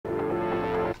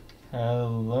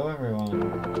Hello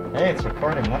everyone. Hey, it's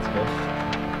recording, that's good.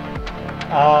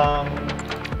 Wow,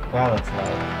 that's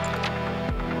loud.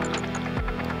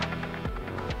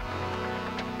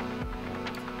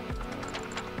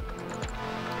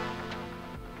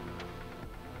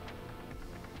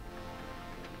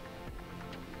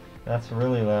 That's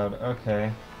really loud,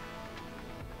 okay.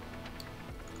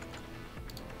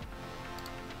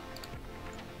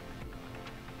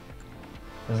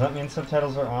 Does that mean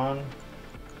subtitles are on?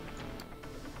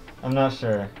 I'm not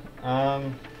sure.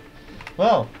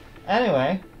 Well,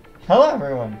 anyway, hello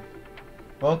everyone!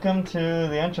 Welcome to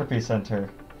the Entropy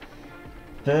Centre.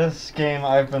 This game,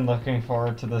 I've been looking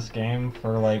forward to this game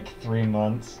for like 3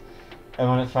 months, and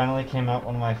when it finally came out,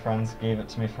 one of my friends gave it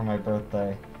to me for my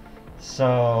birthday.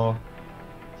 So,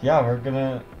 yeah,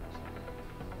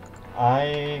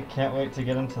 I can't wait to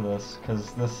get into this,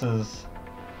 because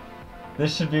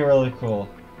this should be really cool.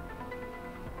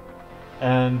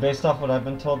 And based off what I've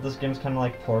been told, this game's kind of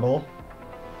like Portal,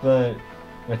 but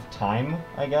with time,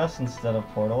 I guess, instead of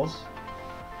portals.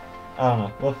 I don't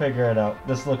know, we'll figure it out.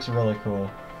 This looks really cool.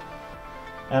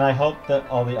 And I hope that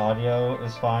all the audio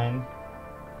is fine.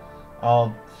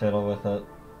 I'll fiddle with it.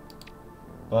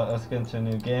 But let's get into a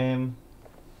new game.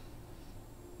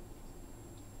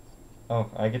 Oh,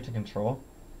 I get to control?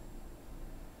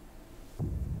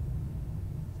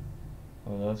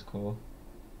 Oh, that's cool.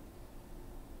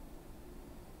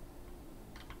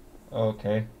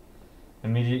 Okay.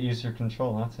 Immediate user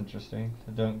control, that's interesting.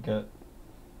 I don't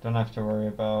have to worry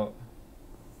about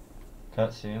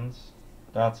cutscenes.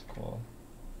 That's cool.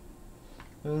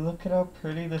 Ooh, look at how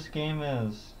pretty this game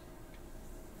is.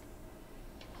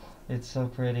 It's so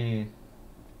pretty.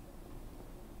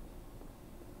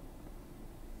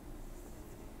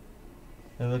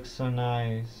 It looks so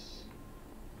nice.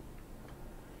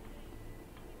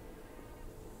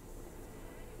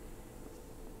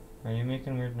 Are you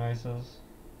making weird noises?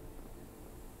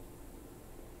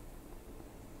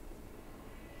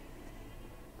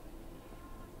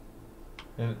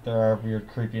 There are weird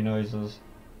creepy noises.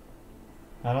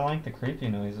 I don't like the creepy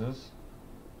noises.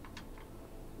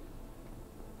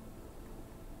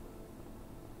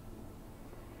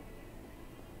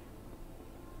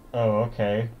 Oh,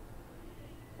 okay.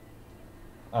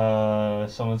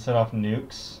 Someone set off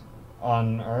nukes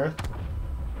on Earth.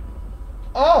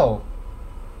 Oh!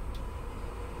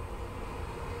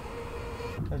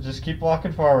 Just keep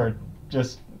walking forward.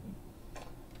 Just...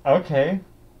 Okay.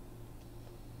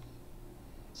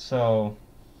 So...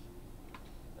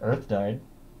 Earth died.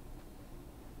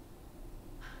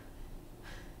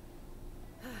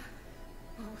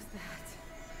 What was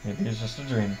that? Maybe it's just a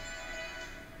dream.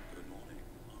 Good morning,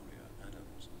 Aria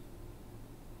Adams.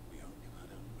 We hope you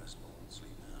had a restful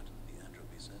sleep at the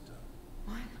Entropy Centre.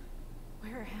 What?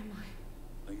 Where am I?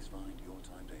 Please find your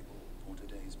timetable for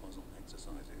today's puzzle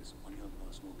exercises on your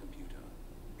personal computer.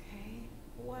 Okay,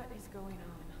 what is going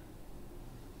on?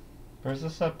 Where's the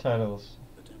subtitles?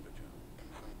 The temperature.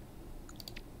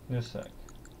 Just a sec.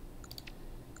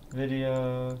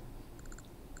 Video.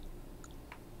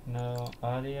 No.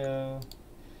 Audio.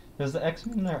 Does the X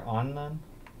mean they're on then?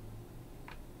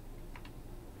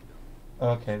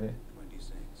 Okay.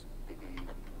 26.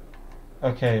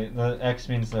 Okay, the X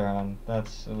means they're on.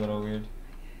 That's a little weird.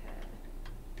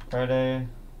 Friday.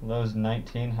 Lows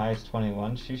 19, highs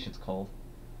 21. Sheesh, it's cold.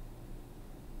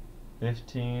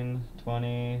 15,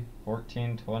 20,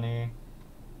 14, 20.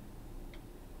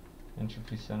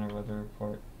 Entropy Centre weather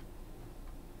report.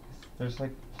 There's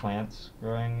like plants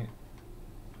growing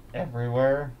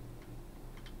everywhere.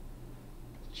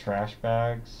 Trash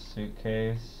bags,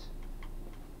 suitcase.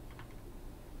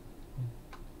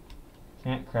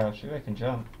 Can't crouch. Ooh, I can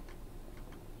jump.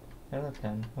 Hello,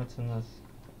 pen. What's in this?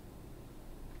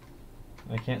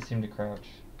 I can't seem to crouch.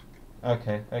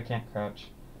 Okay, I can't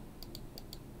crouch.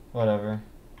 Whatever.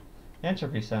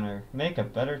 Entropy Centre. Make a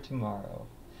better tomorrow.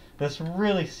 This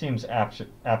really seems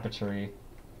aperture-y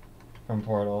from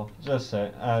Portal. Just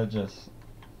say, I just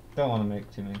don't want to make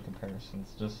too many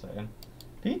comparisons. Just saying.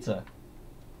 Pizza.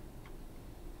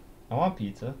 I want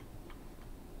pizza.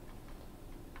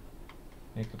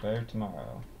 Make a better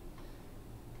tomorrow.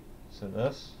 So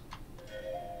this.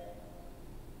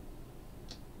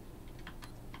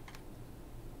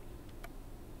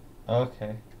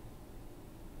 Okay.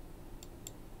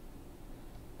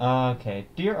 Okay,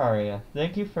 dear Aria,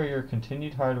 thank you for your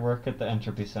continued hard work at the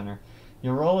Entropy Centre.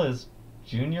 Your role is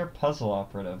Junior Puzzle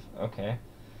Operative. Okay.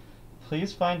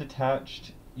 Please find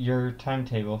attached your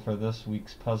timetable for this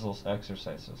week's puzzles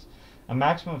exercises. A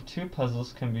maximum of 2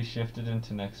 puzzles can be shifted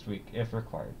into next week, if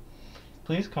required.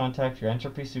 Please contact your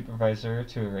Entropy supervisor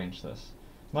to arrange this.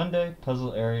 Monday,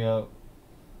 puzzle area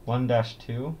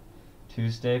 1-2.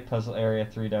 Tuesday, puzzle area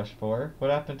 3-4.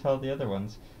 What happened to all the other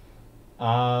ones?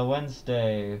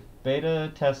 Wednesday,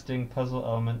 beta testing puzzle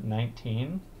element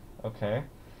 19. Okay.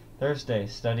 Thursday,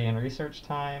 study and research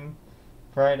time.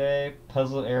 Friday,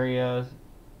 puzzle area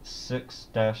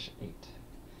 6-8.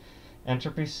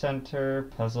 Entropy Centre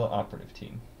puzzle operative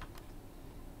team.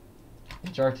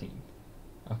 HR team.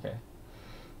 Okay.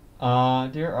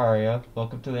 Dear Aria,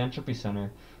 welcome to the Entropy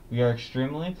Center. We are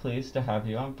extremely pleased to have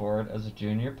you on board as a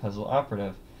junior puzzle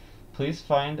operative. Please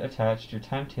find attached your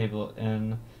timetable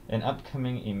in an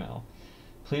upcoming email.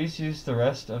 Please use the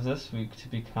rest of this week to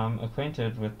become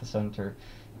acquainted with the center.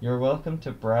 You're welcome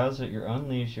to browse at your own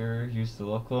leisure, use the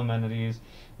local amenities,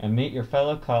 and meet your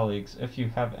fellow colleagues. If you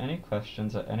have any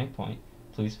questions at any point,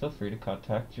 please feel free to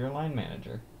contact your line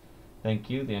manager. Thank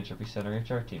you, the Entropy Center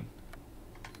HR team.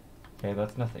 Okay,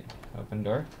 that's nothing. Open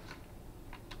door.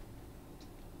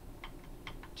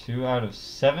 2 out of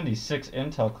 76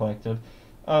 intel collected.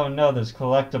 Oh no, there's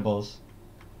collectibles.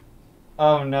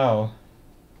 Oh no.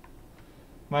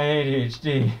 My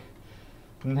ADHD.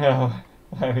 No.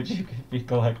 Why would you be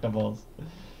collectibles?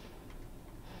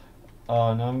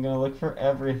 Oh no, I'm gonna look for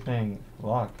everything.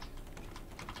 Locked.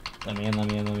 Let me in,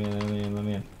 let me in, let me in, let me in, let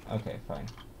me in. Okay, fine.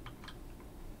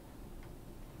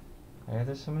 Why are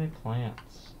there so many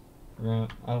plants? Room,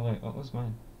 oh wait, what was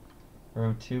mine?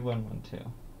 Room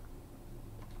 2112.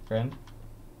 Friend?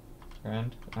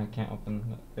 Friend? I can't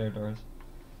open their doors.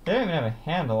 They don't even have a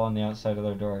handle on the outside of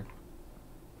their door.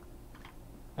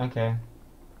 Okay.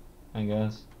 I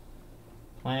guess.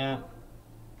 Plant.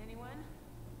 Anyone?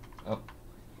 Oh. What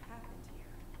happened here?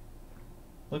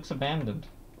 Looks abandoned.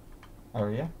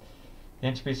 Aria? The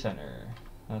Entropy Center.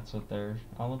 That's what they're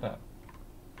all about.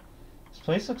 This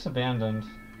place looks abandoned.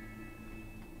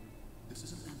 This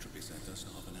is an Entropy Centre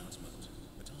staff announcement.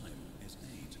 The time is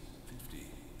 8:50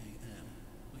 a.m.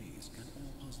 Please, can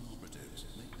all puzzle operatives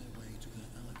make their way to their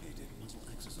allocated puzzle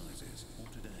exercises for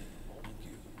today? Thank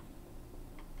you.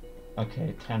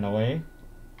 Okay, 10 away.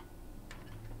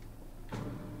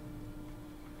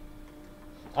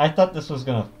 I thought this was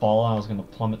gonna fall and I was gonna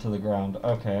plummet to the ground.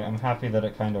 Okay, I'm happy that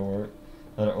it kind of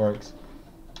works.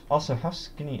 Also, how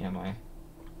skinny am I?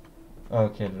 Oh,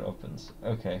 okay, it opens.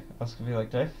 Okay, I was gonna be like,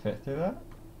 did I fit through that?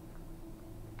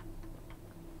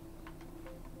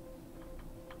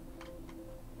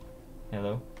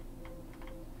 Hello?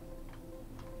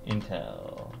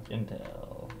 Intel.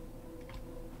 Intel.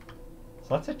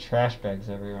 There's lots of trash bags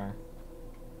everywhere.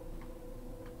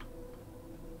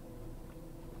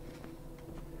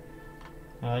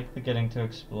 I like the getting to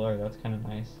explore, that's kind of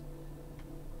nice.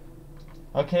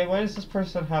 Okay, why does this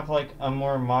person have like a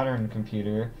more modern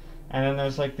computer, and then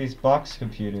there's like these box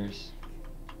computers?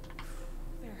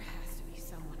 There has to be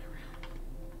someone around.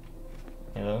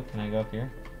 Hello, can I go up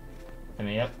here? Let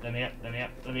me up, let me up, let me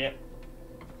up, let me up.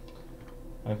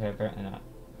 Okay, apparently not.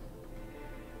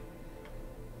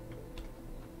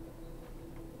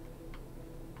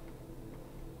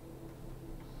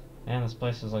 Man, this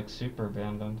place is like super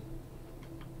abandoned.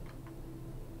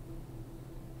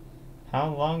 How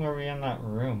long were we in that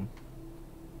room?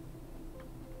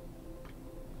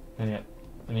 Let me up.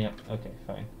 Let me up. Okay,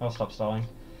 fine. I'll stop stalling.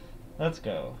 Let's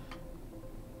go.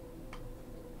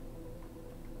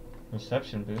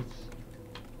 Reception booths?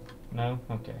 No?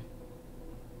 Okay.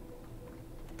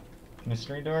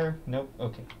 Mystery door? Nope.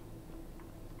 Okay.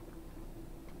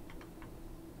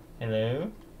 Hello?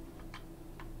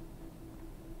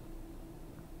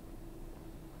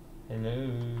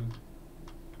 Hello?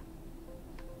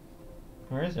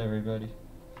 Where is everybody?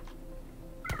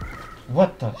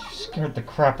 What the? She scared the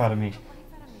crap out of me.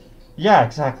 Yeah,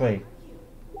 exactly.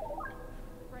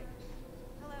 Right.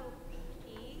 Hello,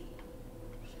 E?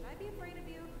 Should I be afraid of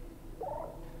you?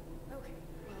 Okay,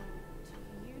 well,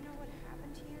 do you know what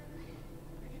happened here?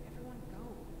 Where did everyone go?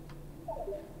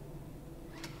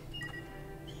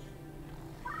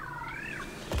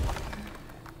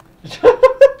 See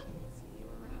you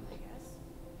around, I guess.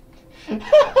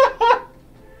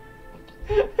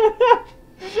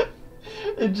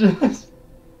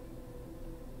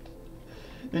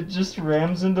 It just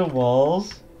rams into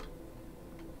walls.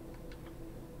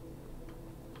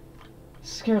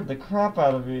 Scared the crap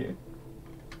out of me.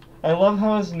 I love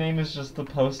how his name is just the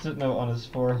post-it note on his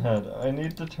forehead. I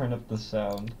need to turn up the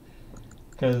sound,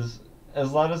 because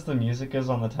as loud as the music is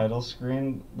on the title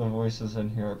screen, the voices in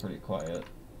here are pretty quiet.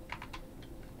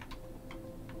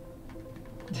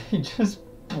 He just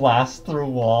blasts through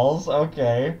walls?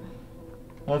 Okay.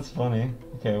 That's funny.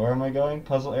 Okay, where am I going?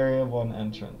 Puzzle area 1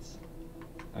 entrance.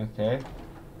 Okay.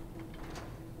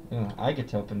 Ooh, I get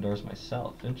to open doors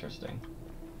myself. Interesting.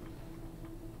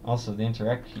 Also, the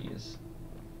interact keys.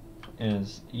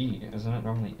 is E. Isn't it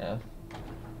normally F?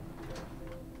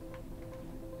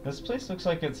 This place looks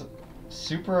like it's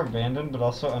super abandoned, but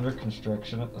also under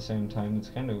construction at the same time. It's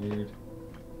kind of weird.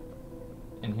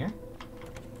 In here?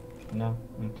 No?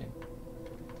 Okay.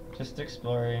 Just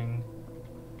exploring.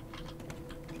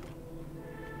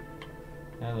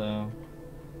 Hello.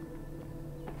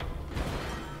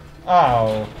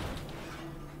 Ow!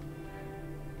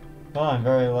 Well, I'm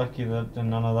very lucky that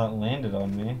none of that landed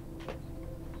on me.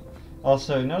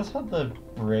 Also, notice how the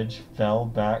bridge fell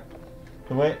back?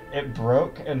 The way it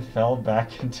broke and fell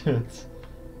back into its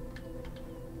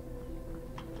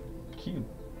cube.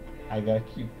 I got a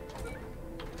cube.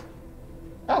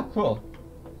 Oh, cool.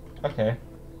 Okay.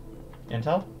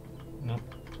 Intel? Nope.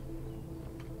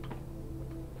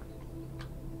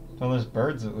 Well, there's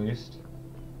birds at least.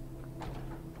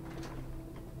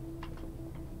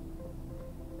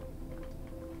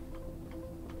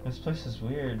 This place is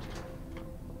weird.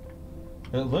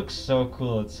 It looks so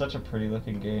cool. It's such a pretty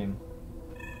looking game.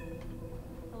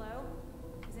 Hello?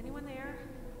 Is anyone there?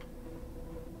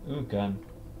 Ooh, gun.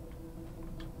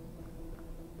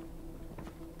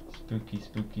 Spooky,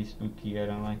 spooky, spooky. I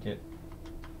don't like it.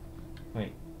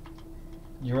 Wait.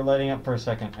 You were lighting up for a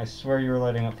second. I swear you were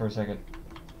lighting up for a second.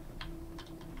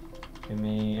 Give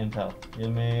me intel.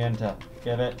 Give me intel.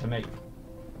 Give it to me.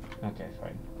 Okay,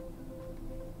 fine.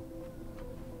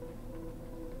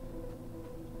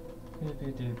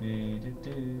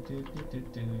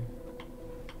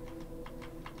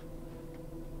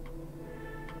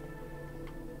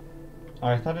 Oh,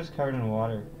 I thought it was covered in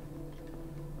water.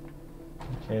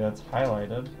 Okay, that's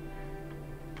highlighted.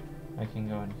 I can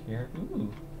go in here.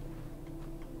 Ooh.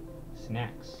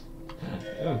 Snacks.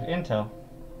 Ooh, intel.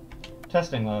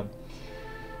 Testing lab.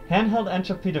 Handheld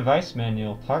Entropy Device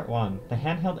Manual, Part 1. The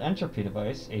Handheld Entropy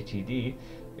Device, HED,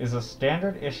 is a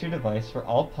standard issue device for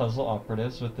all puzzle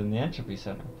operatives within the Entropy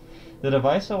Centre. The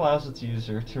device allows its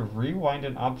user to rewind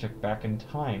an object back in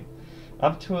time,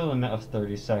 up to a limit of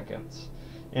 30 seconds,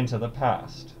 into the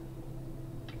past.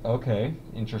 Okay,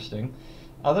 interesting.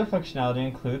 Other functionality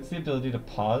includes the ability to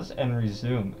pause and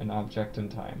resume an object in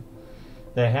time.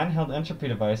 The handheld entropy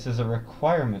device is a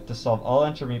requirement to solve all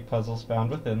entropy puzzles found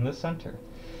within the center,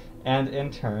 and in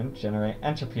turn generate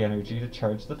entropy energy to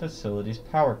charge the facility's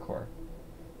power core.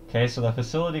 Okay, so the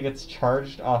facility gets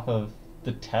charged off of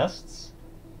the tests?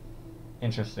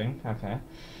 Interesting, okay.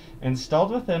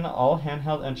 Installed within all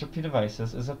handheld entropy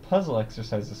devices is a puzzle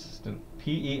exercise assistant,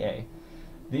 PEA.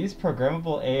 These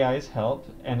programmable AIs help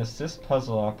and assist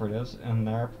puzzle operatives in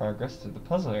their progress through the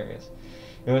puzzle areas.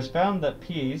 It was found that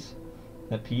P's,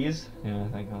 yeah, I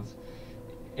think that's,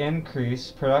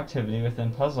 increase productivity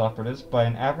within puzzle operatives by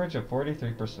an average of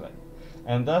 43%,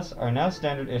 and thus are now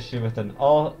standard issue within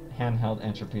all handheld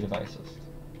entropy devices.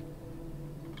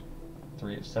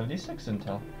 3 of 76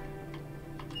 intel.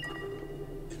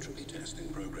 Entropy testing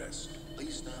progress.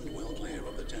 Please stand well clear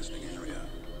of the testing area.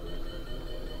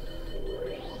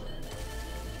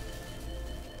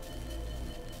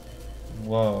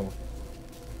 Whoa.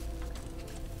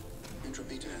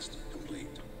 Entropy test complete.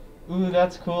 Ooh,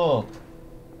 that's cool.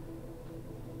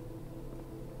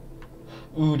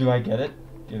 Ooh, do I get it?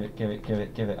 Give it, give it, give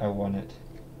it, give it. I want it.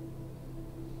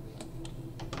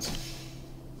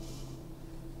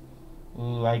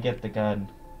 Ooh, I get the gun.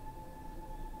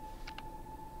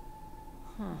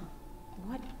 Huh.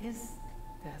 What is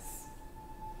this?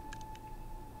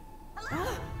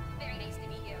 Hello! Very nice to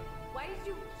meet you. Why did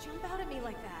you jump out at me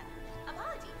like that?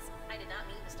 Apologies. I did not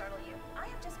mean to startle you. I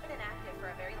have just been inactive for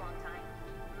a very long time.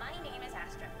 My name is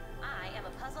Astra. I am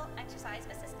a puzzle exercise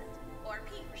assistant, or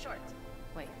P for short.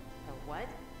 Wait, a what?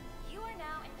 You are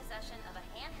now in possession of a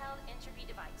handheld entropy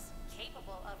device,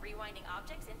 capable of rewinding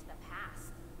objects into the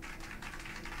past.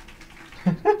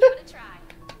 Give it a try.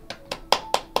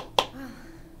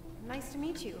 Nice to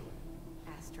meet you,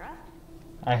 Astra.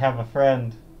 I have a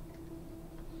friend.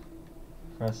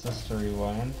 Press this to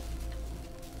rewind.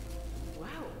 Wow,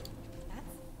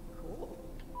 that's cool.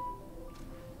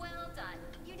 Well done.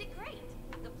 You did great.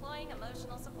 Deploying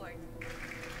emotional support.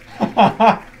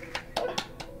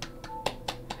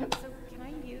 So can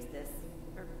I use this,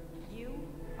 or you,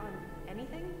 on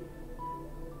anything?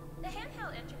 The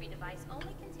handheld entropy device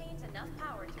only contains enough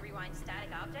power to rewind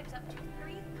static objects up to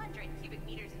 300 cubic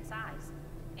meters in size.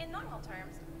 In normal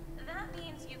terms, that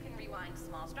means you can rewind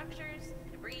small structures,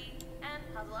 debris, and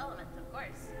puzzle elements, of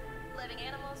course. Living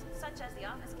animals, such as the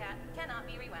office cat, cannot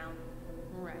be rewound.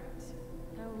 Right.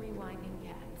 No rewinding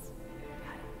cats.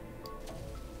 Got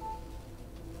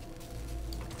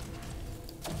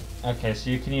it. Okay, so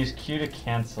you can use Q to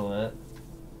cancel it.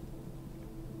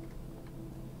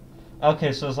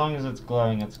 Okay, so as long as it's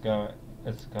glowing, it's going.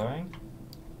 it's going.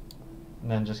 And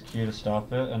then just Q to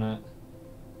stop it, and it...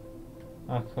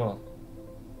 Oh, cool.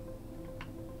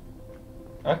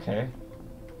 Okay.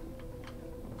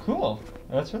 Cool.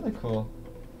 That's really cool.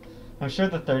 I'm sure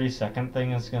the 30-second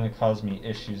thing is going to cause me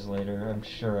issues later. I'm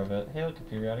sure of it. Hey, look, a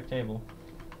periodic table.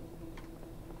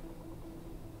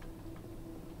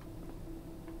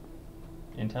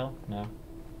 Intel? No.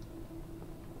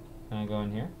 Can I go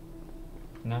in here?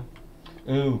 No.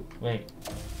 Ooh, wait.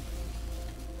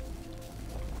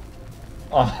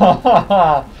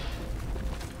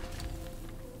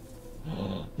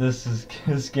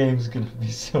 This game's gonna be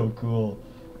so cool.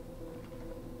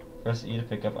 Press E to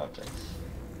pick up objects.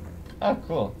 Oh,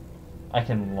 cool. I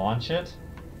can launch it?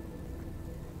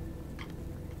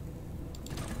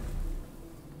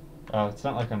 Oh, it's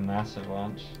not like a massive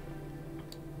launch.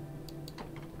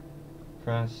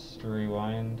 Press to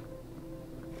rewind.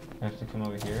 I have to come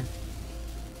over here.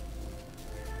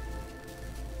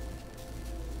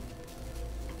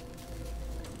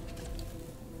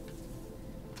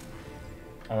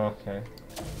 Oh, okay.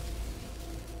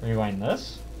 Rewind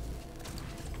this.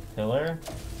 Pillar.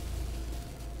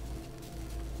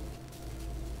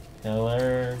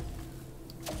 Pillar.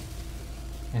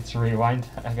 It's rewind.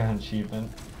 I got an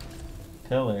achievement.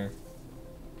 Pillar.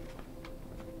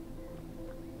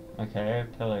 Okay,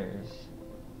 pillars.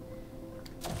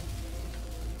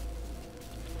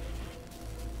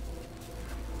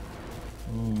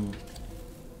 Ooh.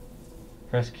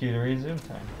 Press Q to resume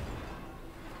time.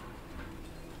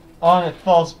 Oh, and it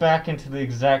falls back into the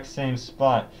exact same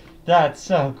spot. That's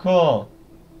so cool.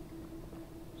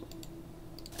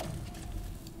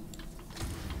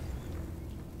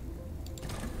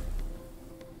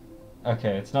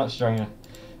 Okay, it's not strong enough.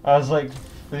 I was like,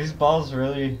 do these balls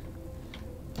really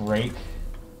break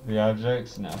the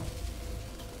objects? No.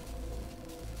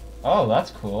 Oh,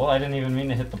 that's cool. I didn't even mean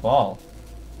to hit the ball.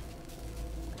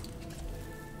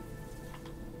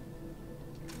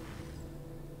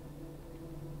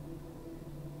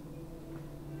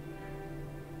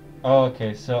 Oh,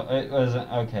 okay, so it wasn't...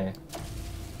 Okay.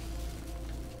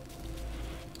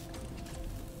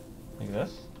 Like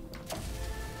this?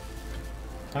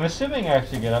 I'm assuming I have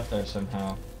to get up there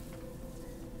somehow.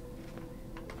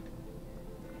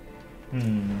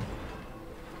 I'm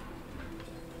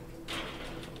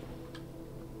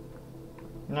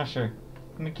not sure.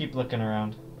 Let me keep looking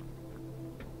around.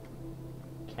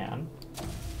 Can?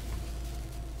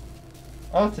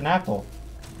 Oh, it's an apple.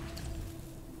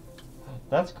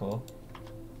 That's cool.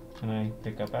 Can I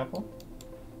pick up apple?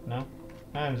 No?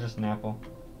 It's just an apple.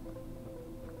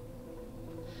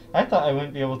 I thought I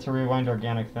wouldn't be able to rewind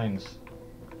organic things.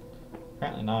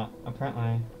 Apparently not.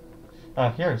 Apparently... Oh,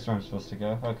 here's where I'm supposed to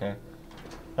go. Okay.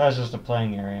 That was just a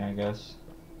playing area, I guess.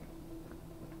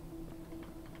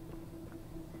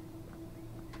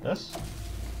 This?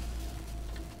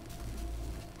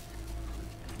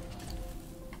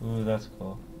 Ooh, that's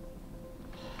cool.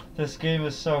 This game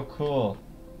is so cool.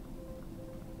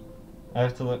 I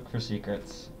have to look for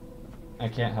secrets. I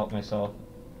can't help myself.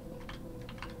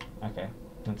 Okay,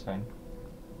 that's fine.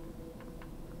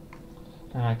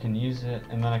 And I can use it,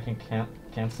 and then I can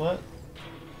cancel it.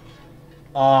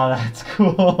 Oh, that's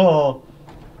cool.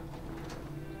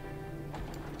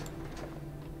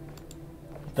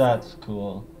 That's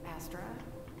cool. Astra,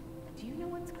 do you know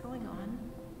what's going on?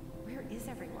 Where is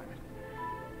everyone?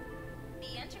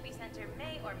 The Entropy Centre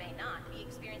may or may not be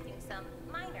experiencing some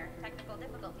minor technical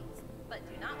difficulties, but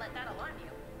do not let that alarm you.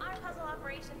 Our puzzle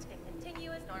operations can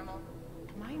continue as normal.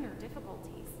 Minor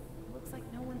difficulties. It looks like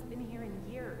no one's been here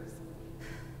in years.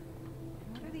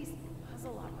 And what are these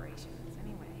puzzle operations,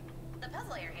 anyway? The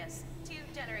puzzle areas, to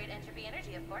generate entropy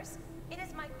energy, of course. It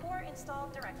is my core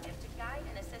installed directive to guide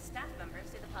and assist staff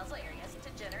members to the puzzle areas to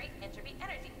generate entropy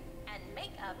energy and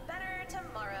make a better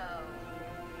tomorrow.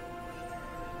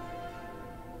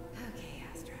 Okay,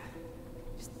 Astra.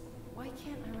 Just why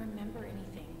can't I remember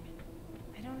anything?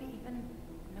 I don't even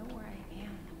know where I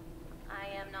am. I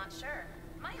am not sure.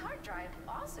 My hard drive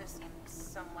also seems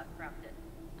somewhat corrupted.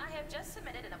 I have just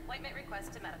submitted an appointment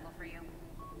request to medical for you.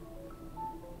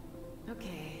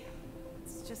 Okay,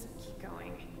 let's just keep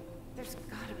going. There's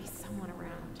gotta be someone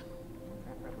around. And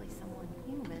preferably someone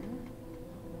human,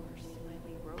 not more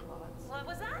slightly robots. What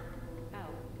was that?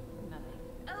 Oh, nothing.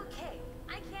 Okay,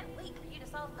 I can't wait for you to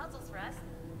solve puzzles for us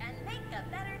and make a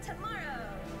better tomorrow.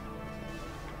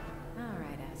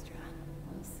 Alright, Astra.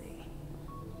 We'll see.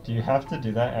 Do you have to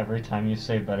do that every time you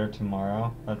say better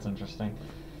tomorrow? That's interesting.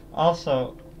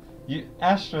 Also,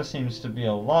 Astra seems to be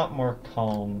a lot more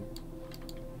calm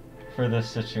for this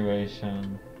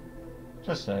situation.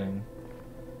 Just saying.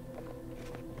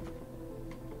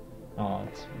 Oh,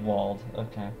 it's walled.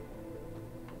 Okay.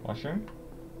 Washroom?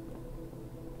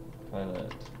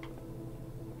 Toilet.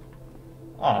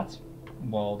 Ah, it's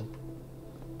walled.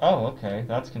 Oh, okay.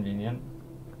 That's convenient.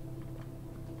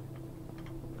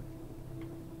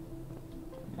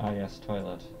 Ah, yes,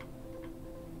 toilet.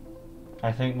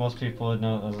 I think most people would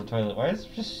know it as a toilet. Why is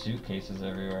there just suitcases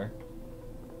everywhere?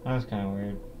 That was kind of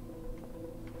weird.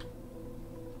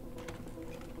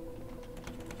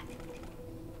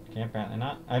 Okay, apparently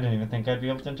not. I didn't even think I'd be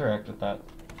able to interact with that.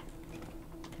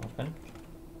 Open.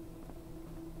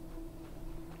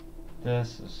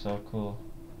 This is so cool.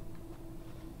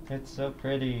 It's so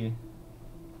pretty.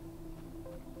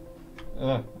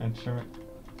 Ugh, I'm sure...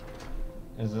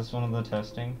 Is this one of the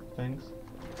testing things?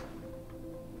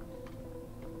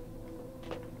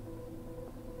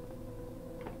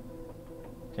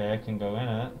 Okay, I can go in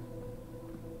it.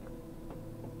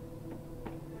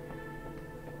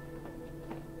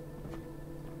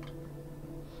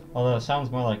 Although it sounds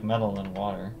more like metal than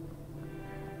water.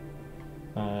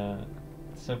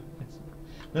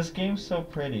 This game's so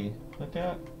pretty. Look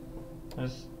at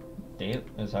this. Date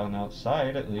is out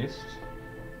outside at least.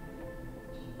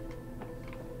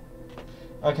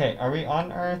 Okay, are we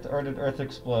on Earth or did Earth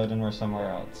explode and we're somewhere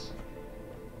else?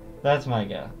 That's my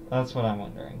guess. That's what I'm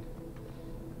wondering.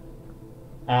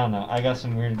 I don't know. I got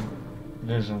some weird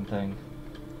vision thing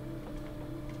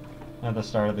at the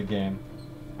start of the game.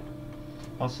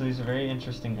 Also, these are very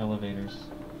interesting elevators.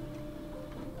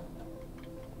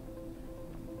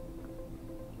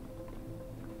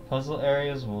 Puzzle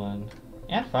areas 1.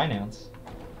 And finance.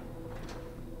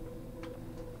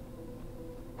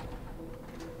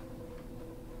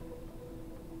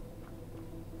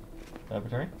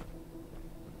 Laboratory.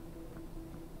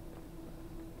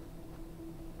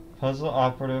 Puzzle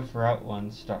operative route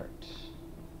 1 start.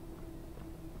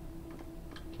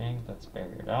 Okay, that's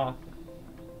barriered off.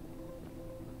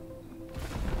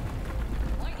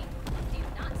 Warning, do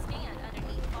not stand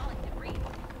underneath falling debris,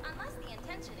 unless the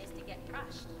intention is to get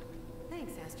crushed.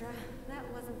 Thanks, Astra. That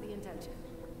wasn't the intention.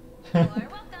 You're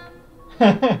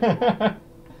welcome.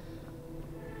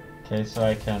 Okay, so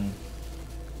I can...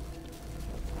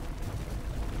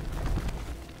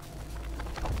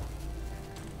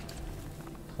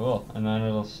 Cool, and then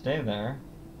it'll stay there.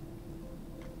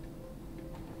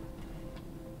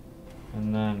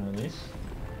 And then release.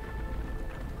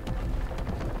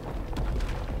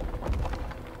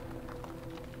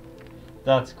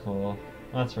 That's cool.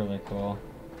 That's really cool.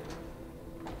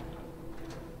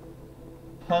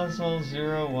 Puzzle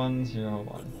 0101. Good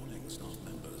morning, staff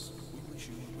members. We wish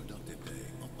you a productive day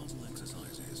of puzzle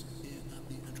exercises here at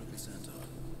the Entropy Centre.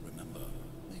 Remember,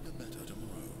 make a better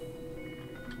tomorrow.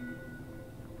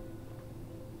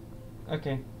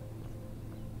 Okay.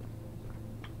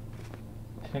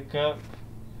 Pick up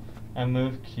and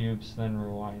move cubes, then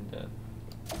rewind it.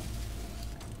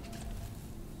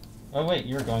 Oh wait,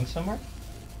 you're going somewhere?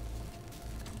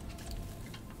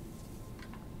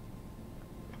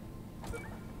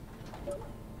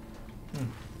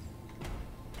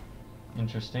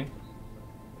 Interesting.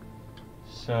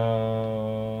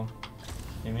 So,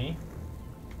 gimme.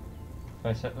 If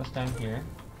I set this down here,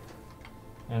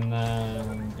 and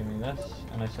then give me this,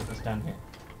 and I set this down here.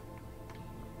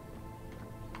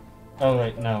 Oh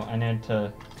wait, no, I need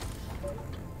to,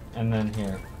 and then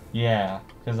here. Yeah,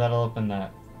 because that'll open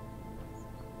that.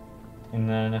 And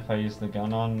then if I use the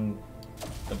gun on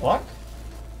the block?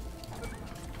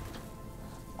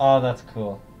 Oh, that's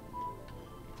cool.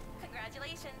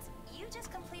 Congratulations, you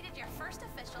just completed your first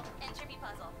official Entropy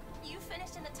puzzle. You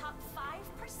finished in the top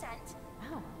 5%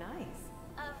 Oh, nice.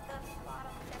 of the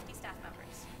bottom 50 staff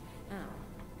members. Oh,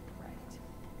 right.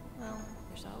 Well,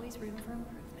 there's always room for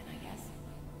improvement, I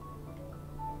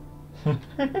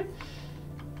guess.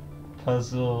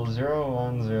 Puzzle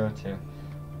 0102.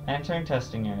 Entering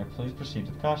testing area. Please proceed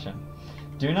with caution.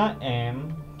 Do not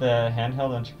aim the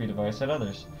handheld entropy device at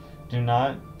others. Do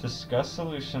not discuss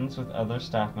solutions with other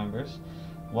staff members.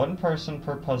 One person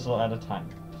per puzzle at a time.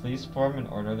 Please form an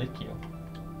orderly queue.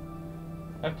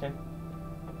 Okay.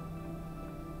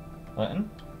 Button?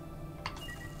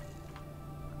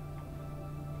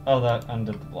 Oh, that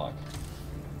undid the block.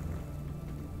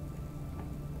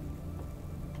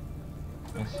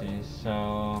 Let's see,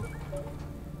 so...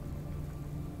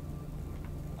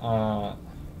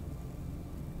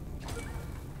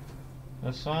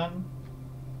 This one?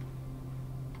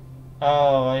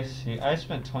 Oh, I see. I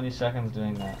spent 20 seconds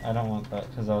doing that. I don't want that,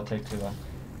 because that'll take too long.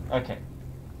 Okay.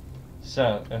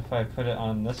 So, if I put it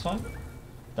on this one,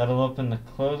 that'll open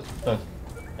the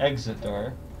exit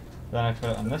door. Then I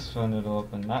put it on this one, it'll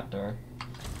open that door.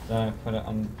 Then I put it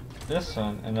on this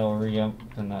one, and it'll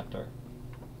re-open that door.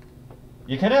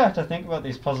 You kind of have to think about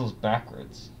these puzzles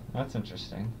backwards. That's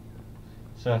interesting.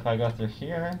 So if I go through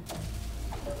here,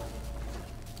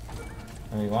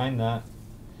 rewind that.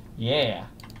 Yeah.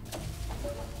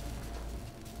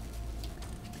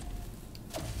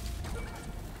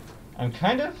 I'm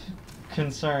kind of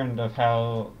concerned of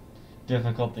how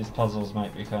difficult these puzzles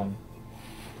might become.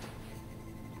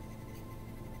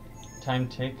 Time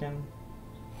taken.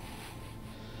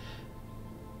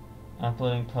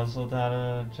 Uploading puzzle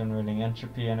data, generating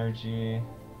entropy energy.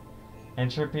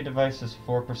 Entropy device is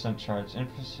 4% charged.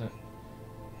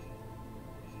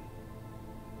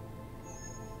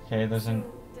 Okay, there's an...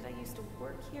 Did I used to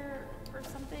work here or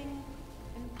something?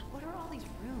 And what are all these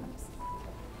rooms?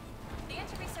 The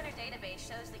Entropy Center database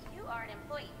shows that you are an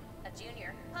employee, a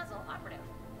junior puzzle operative.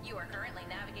 You are currently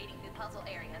navigating through puzzle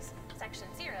areas, section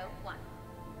 01.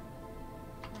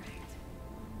 Right.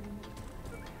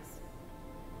 Yes.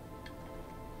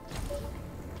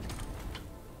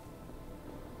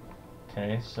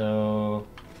 Okay, so...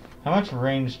 How much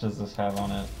range does this have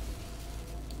on it?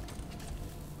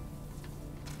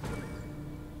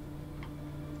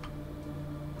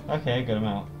 Okay, good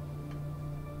amount.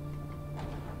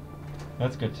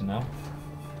 That's good to know.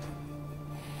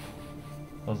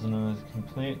 Puzzle is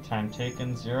complete. Time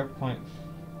taken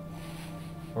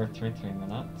 0.433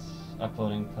 minutes.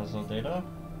 Uploading puzzle data.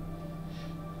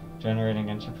 Generating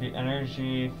entropy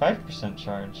energy. 5%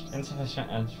 charged. Insufficient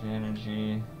entropy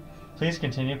energy. Please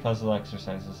continue puzzle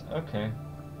exercises. Okay.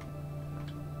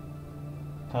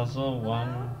 Puzzle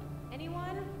 1.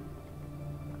 Anyone?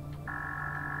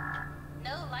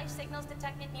 No life signals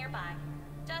detected nearby.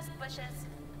 Just bushes.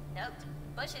 Note,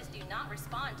 bushes do not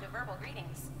respond to verbal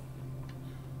greetings.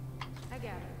 I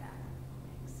gathered that.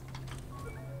 Thanks.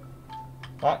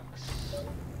 Box.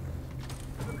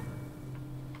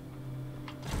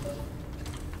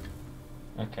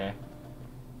 Okay.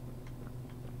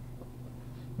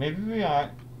 Maybe we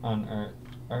are on Earth.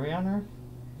 Are we on Earth?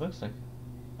 Looks like.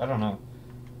 I don't know.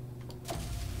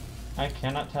 I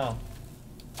cannot tell.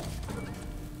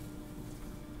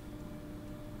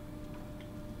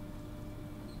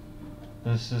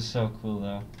 This is so cool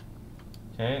though.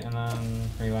 Okay, and then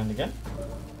rewind again.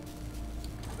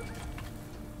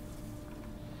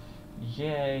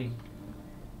 Yay.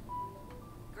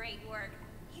 Great work.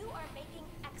 You are making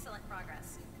excellent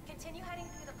progress. Continue heading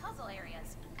through the puzzle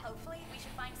areas. Hopefully, we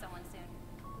should find someone soon.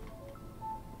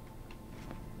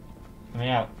 Let me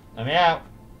out. Let me out!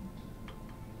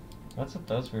 What's with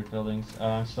those weird buildings? Oh,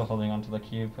 I'm still holding onto the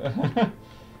cube.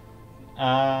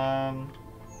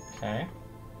 Okay.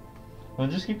 We'll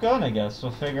just keep going, I guess.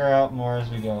 We'll figure out more as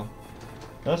we go.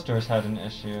 Those doors had an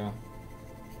issue.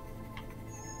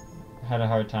 Had a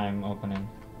hard time opening.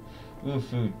 Ooh,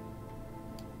 food.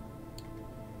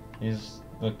 These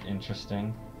look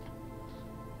interesting.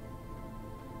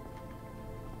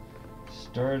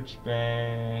 Storage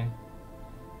bay.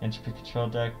 Entropy control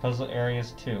deck. Puzzle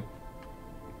areas 2.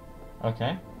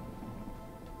 Okay.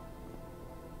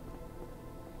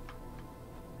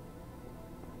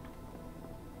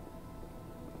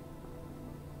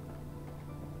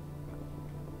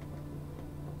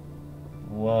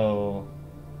 Whoa.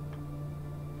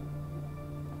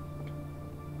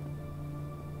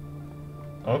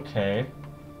 Okay.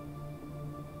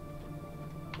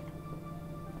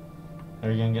 Are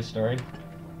you gonna get started?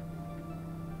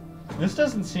 This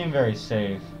doesn't seem very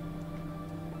safe.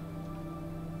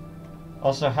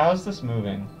 Also, how is this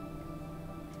moving?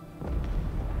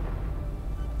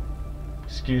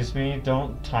 Excuse me,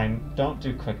 don't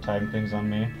do quick time things on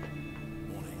me.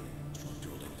 Warning,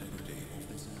 structural integrity of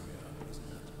this area is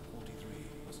at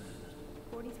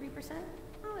 43%. 43%?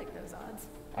 I like those odds.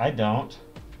 I don't.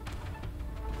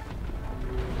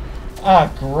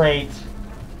 Ah, great.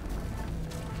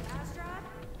 Astra,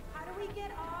 how do we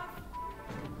get off?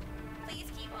 Please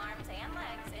keep arms and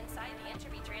legs inside the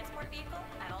entropy transport vehicle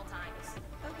at all times.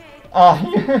 Okay. Ah,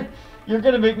 you're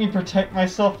gonna make me protect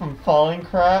myself from falling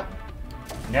crap?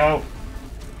 No.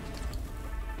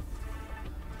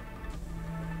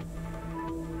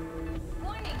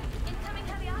 Warning! Incoming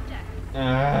heavy object.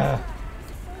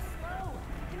 This is so slow.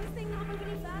 Can this thing not move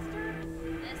any faster?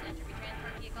 This entropy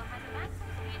transport vehicle has a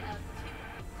maximum speed of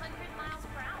 200 miles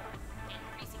per hour.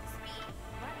 Increasing speed.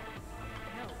 What?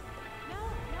 No. No,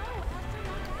 no, Astra,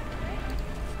 not that quick.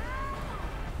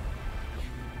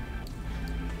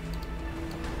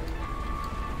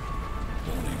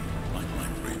 Warning,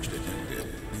 pipeline breach detected.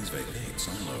 Please vacate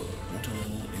silo. Water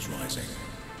level is rising.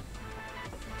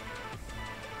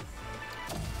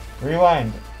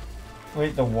 Rewind.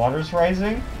 Wait, the water's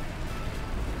rising?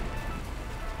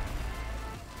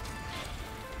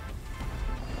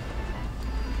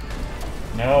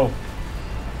 No.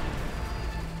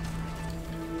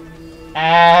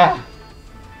 Ah!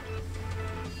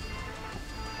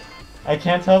 I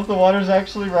can't tell if the water's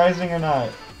actually rising or not.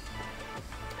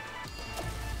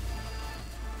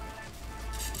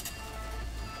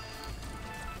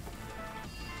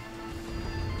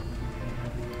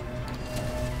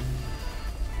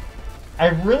 I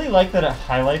really like that it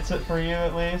highlights it for you,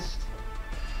 at least.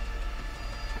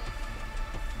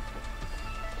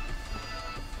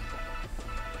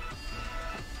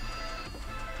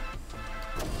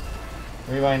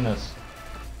 Rewind this.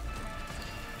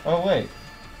 Oh, wait.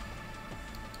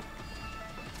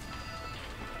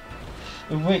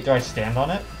 Wait, do I stand on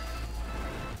it?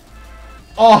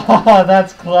 Oh,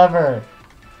 that's clever!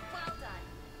 Well done.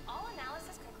 All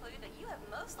analysis concluded that you have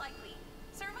most likely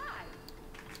survived.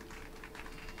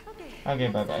 Okay. Okay,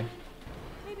 next bye-bye. time,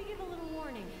 maybe give a little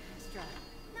warning, Strut.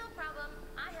 No problem.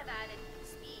 I have added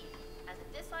speed as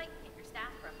a dislike in your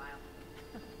staff profile.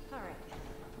 Alright,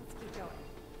 let's keep going.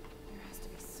 There has to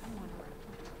be someone around.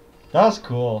 That was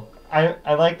cool.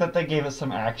 I like that they gave it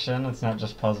some action, it's not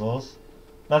just puzzles.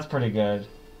 That's pretty good.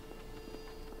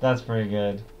 That's pretty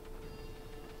good.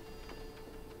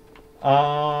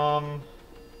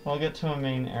 We'll get to a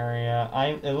main area.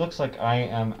 It looks like I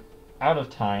am out of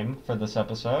time for this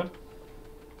episode.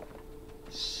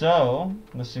 So,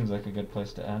 this seems like a good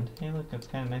place to end. Hey look, it's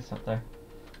kind of nice up there.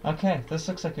 Okay, this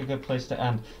looks like a good place to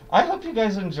end. I hope you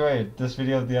guys enjoyed this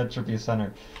video of the Entropy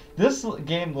Center. This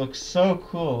game looks so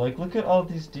cool. Like, look at all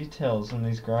these details and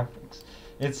these graphics.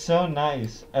 It's so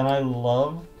nice, and I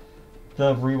love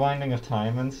the rewinding of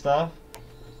time and stuff.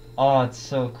 Oh, it's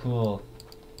so cool.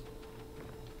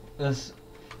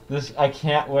 I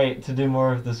can't wait to do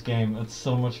more of this game. It's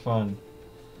so much fun.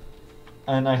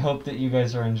 And I hope that you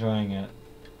guys are enjoying it.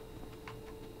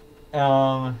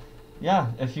 Yeah,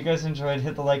 if you guys enjoyed,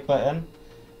 hit the like button.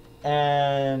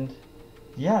 And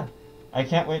yeah, I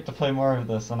can't wait to play more of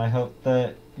this, and I hope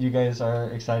that you guys are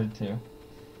excited too.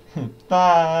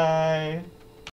 Bye!